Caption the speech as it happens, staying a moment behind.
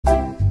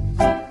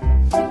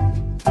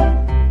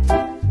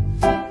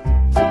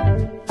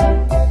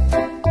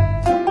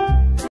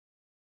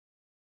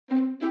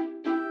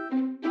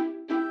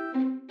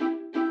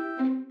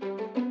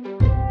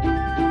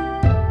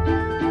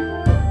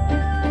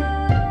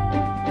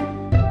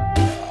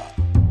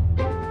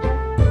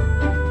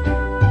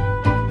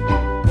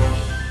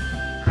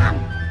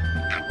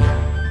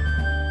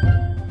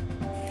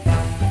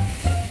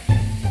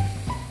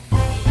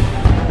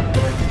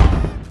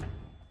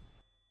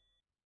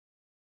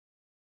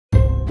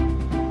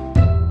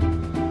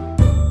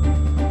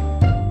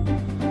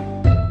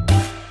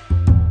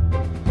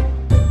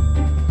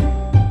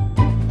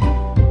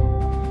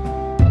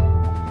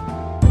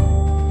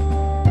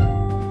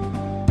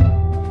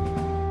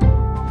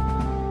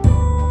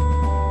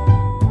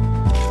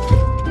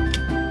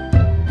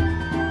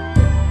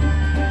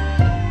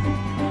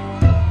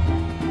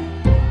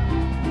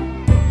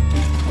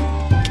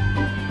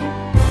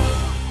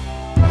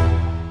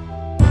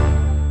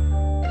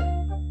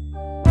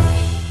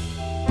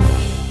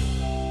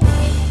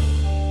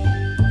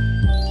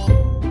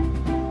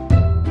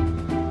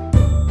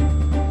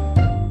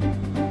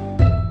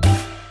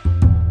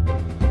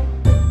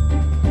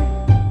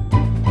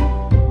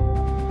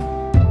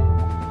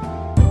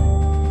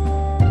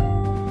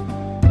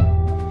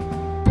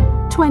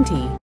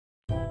20.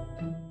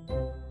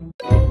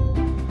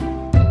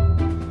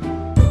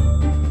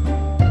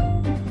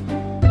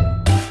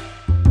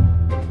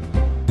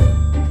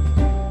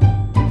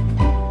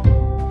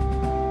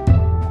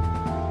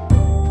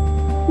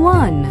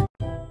 1.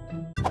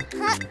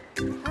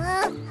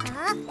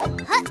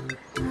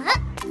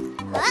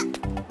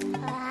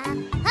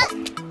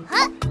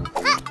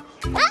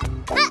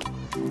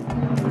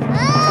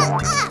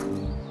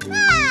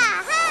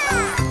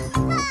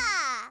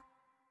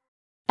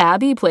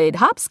 'Abby played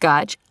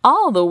hopscotch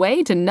all the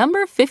way to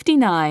number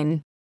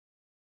 59.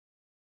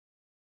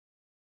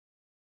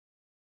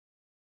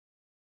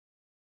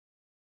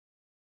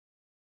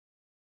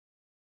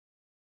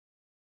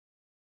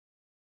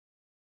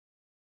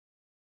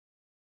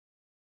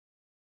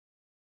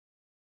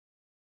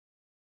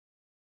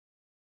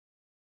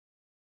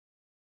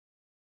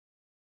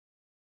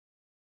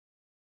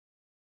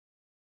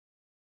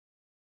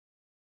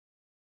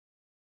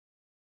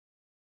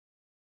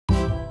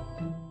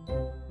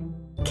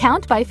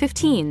 Count by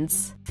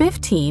 15s.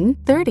 15,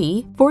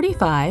 30,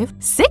 45,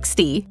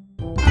 60.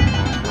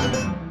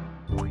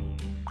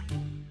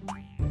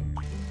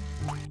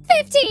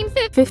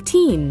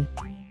 15.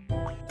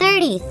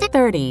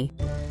 30.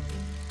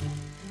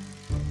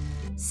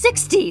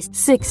 60.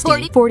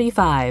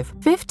 45.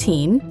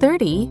 15,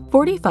 30,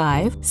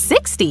 45,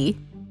 60.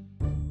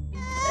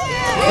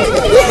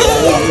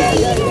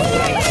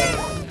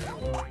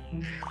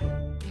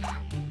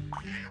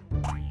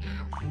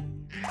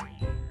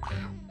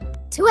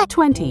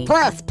 20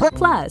 plus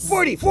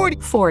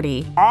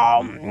 40.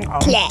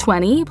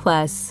 20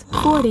 plus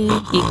 40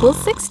 equals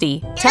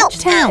 60. Touch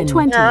 10.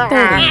 20,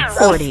 30,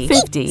 40,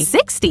 50,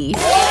 60.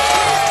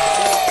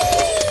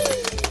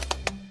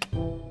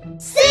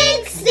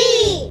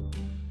 60.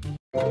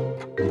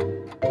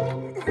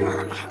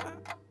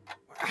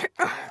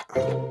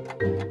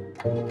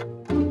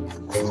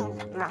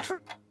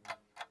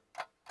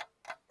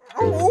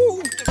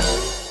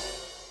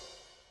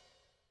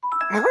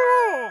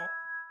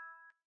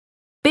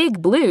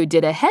 Big Blue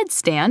did a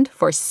headstand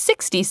for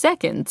 60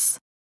 seconds.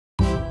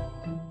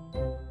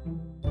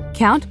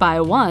 Count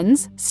by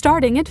ones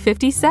starting at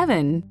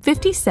 57.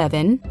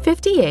 57,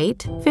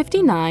 58,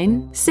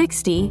 59,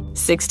 60,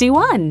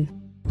 61.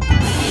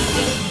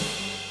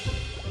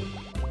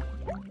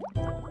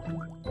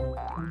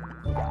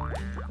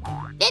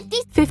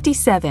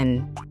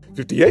 57.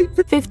 58.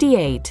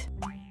 58.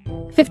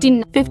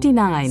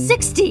 59.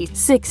 60.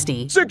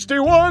 60.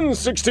 61.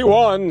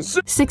 61.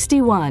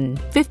 61.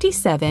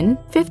 57.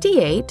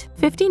 58.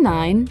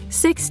 59.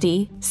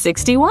 60.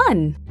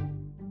 61.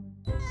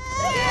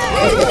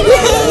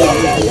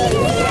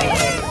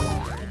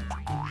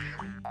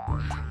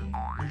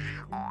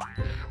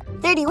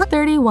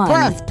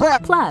 31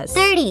 plus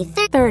 30.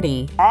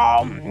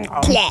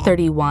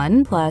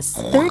 31 plus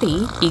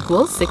 30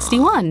 equals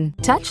 61.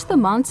 Touch the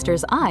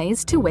monster's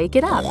eyes to wake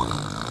it up.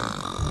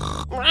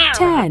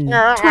 10,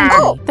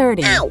 20,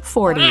 30,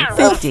 40,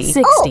 50,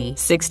 60,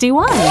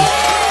 61.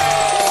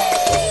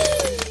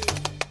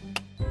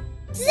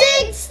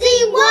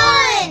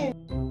 61!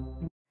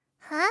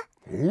 Huh?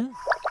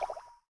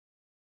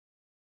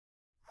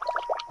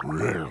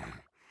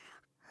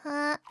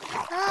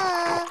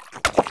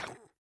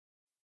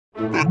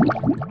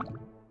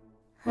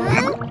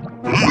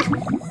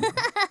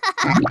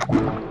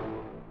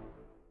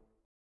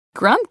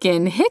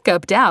 Grumpkin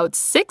hiccuped out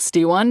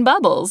 61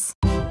 bubbles.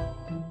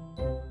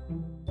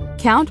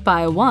 Count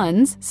by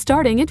ones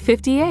starting at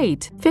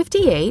 58.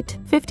 58,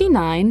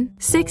 59,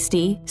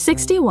 60,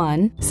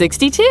 61,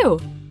 62.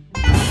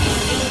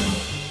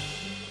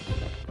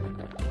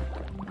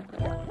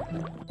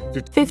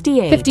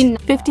 58,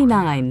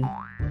 59,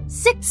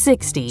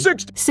 60,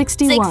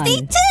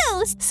 61,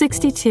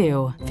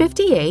 62,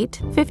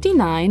 58,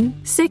 59,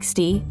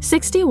 60,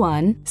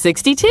 61,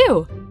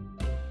 62.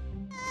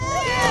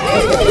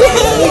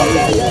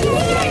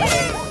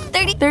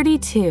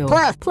 32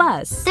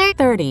 plus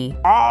 30.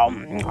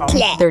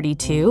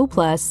 32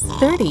 plus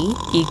 30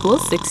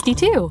 equals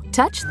 62.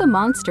 Touch the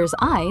monster's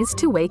eyes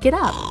to wake it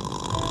up.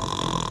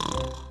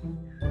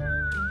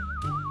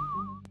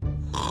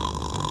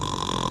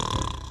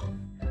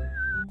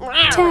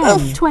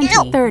 10,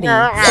 20, 30,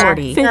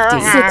 40, 50,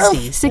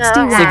 60,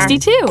 61,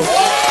 62.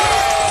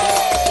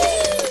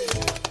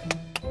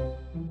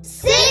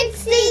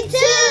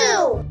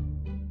 62!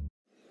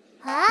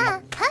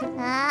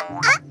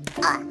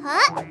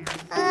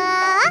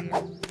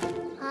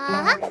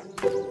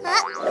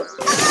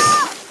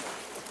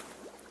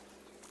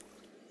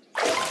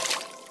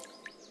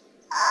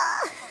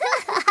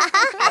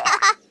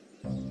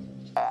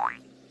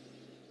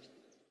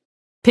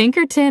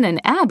 Pinkerton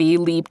and Abby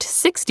leaped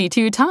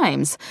 62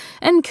 times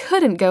and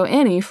couldn't go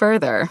any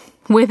further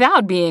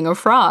without being a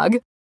frog.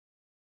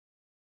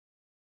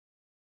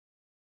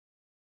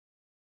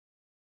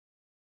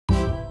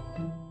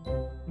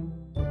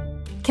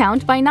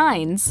 Count by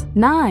nines.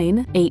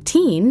 9,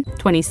 18,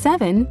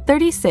 27,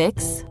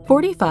 36,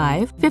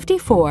 45,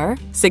 54,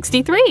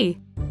 63.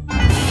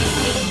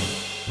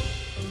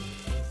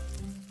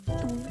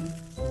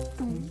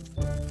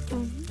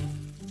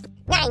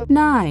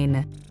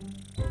 9.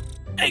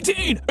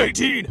 18,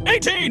 18,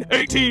 18,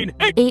 18,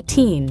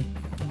 18.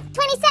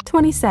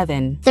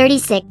 27.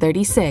 36.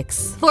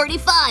 36.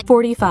 45.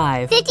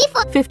 45.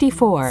 54.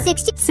 54.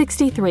 60.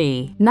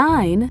 63.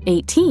 9.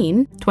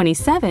 18.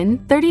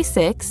 27.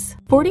 36.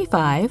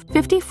 45.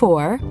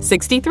 54.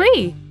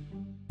 63.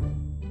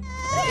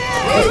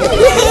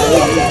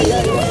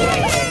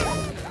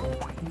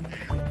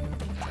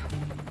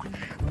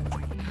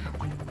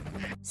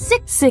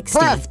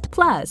 60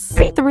 plus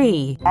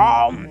 3.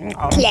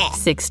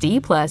 60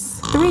 plus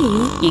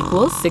 3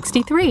 equals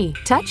 63.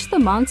 Touch the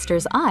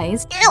monster's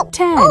eyes.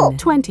 10,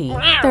 20,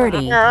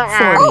 30,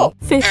 40,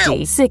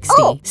 50,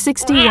 60,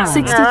 61,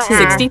 62,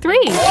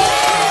 63.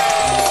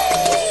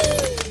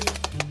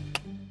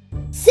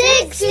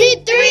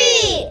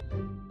 63.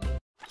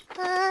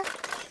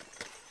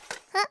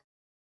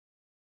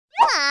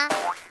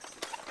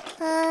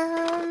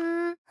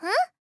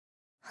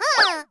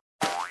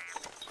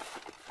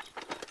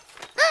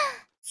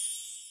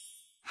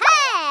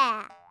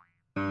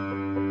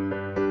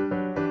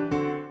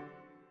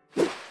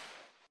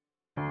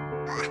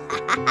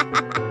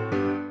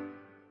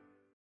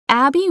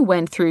 Abby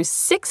went through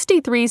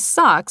 63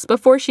 socks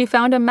before she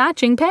found a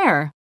matching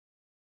pair.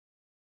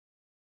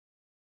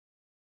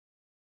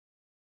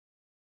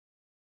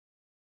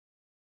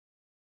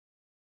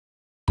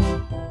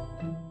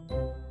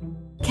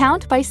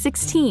 Count by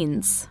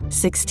 16s.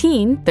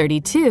 16,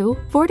 32,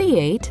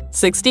 48,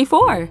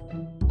 64.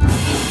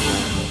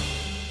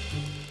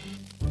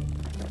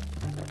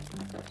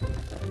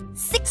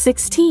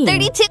 16,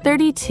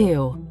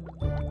 32.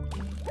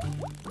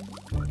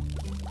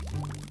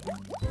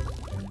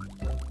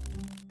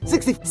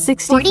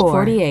 64,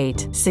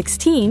 48.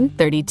 16,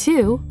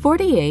 32,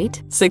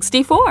 48,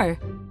 64.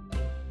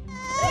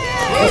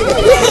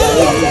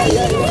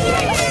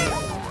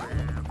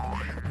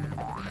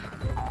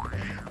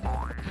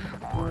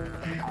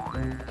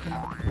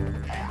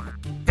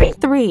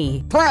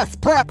 3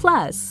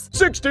 plus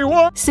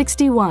 61.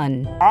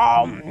 61.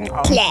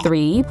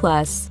 3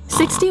 plus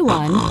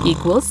 61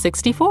 equals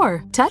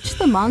 64. Touch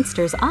the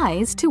monster's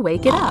eyes to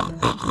wake it up.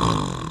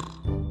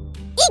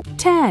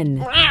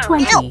 10,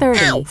 20,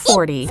 30,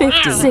 40,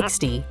 50,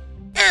 60,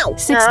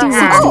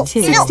 61,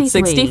 62,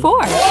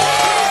 64.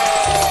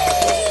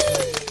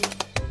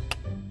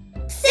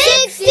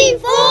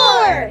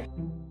 64.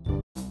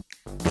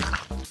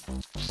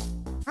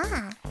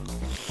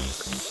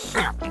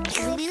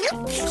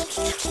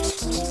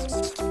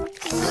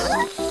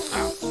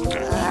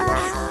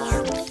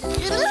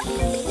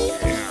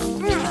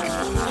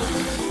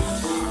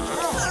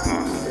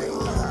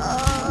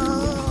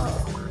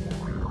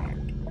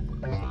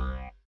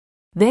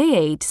 They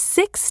ate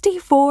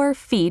 64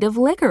 feet of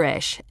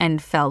licorice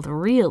and felt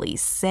really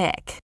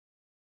sick.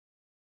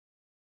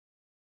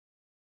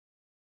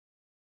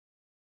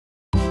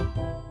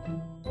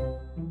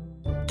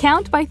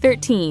 Count by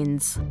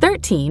 13s.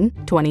 13,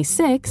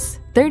 26,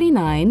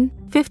 39,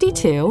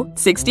 52,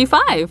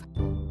 65.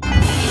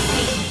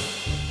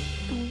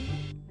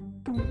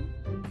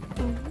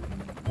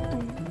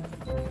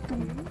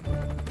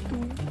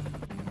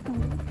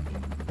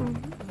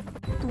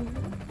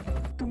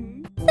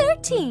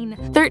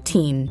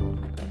 13,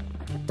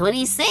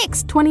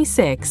 26.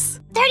 26,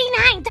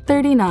 39.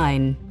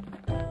 39,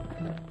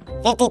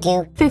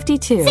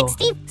 52,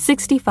 60.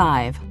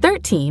 65,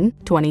 13,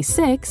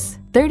 26,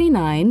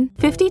 39,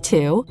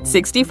 52,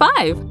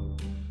 65.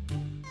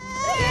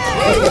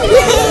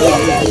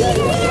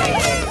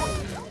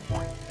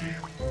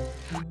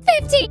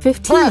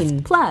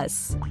 15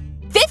 plus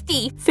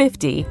 50.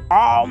 50.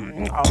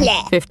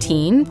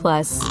 15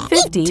 plus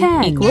 50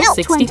 equals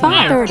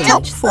 65. 30,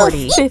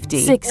 40,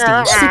 50,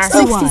 60,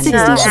 61,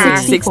 62,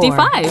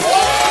 65.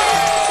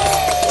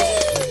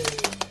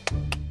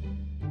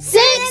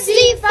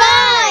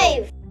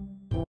 65.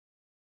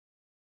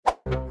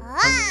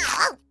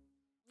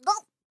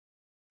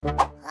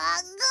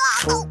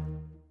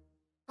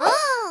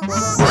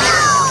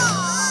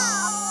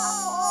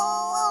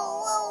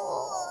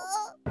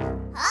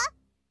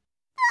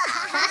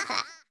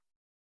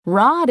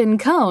 Rod and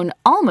Cone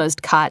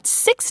almost caught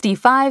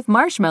 65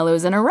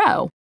 marshmallows in a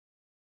row.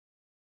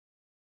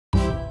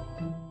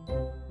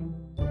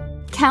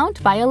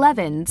 Count by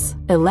 11s.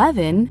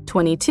 11,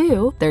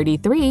 22,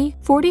 33,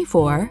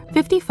 44,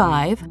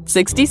 55,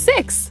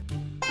 66.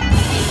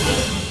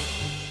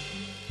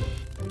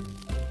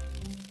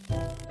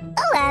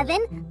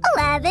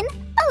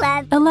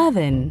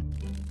 11.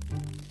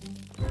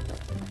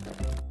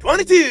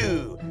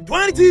 22,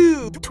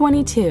 22,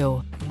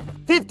 22.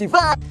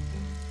 55.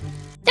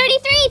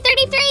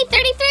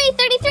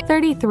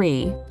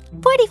 33.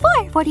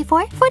 44.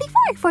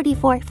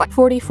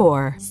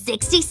 44.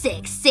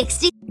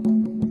 66.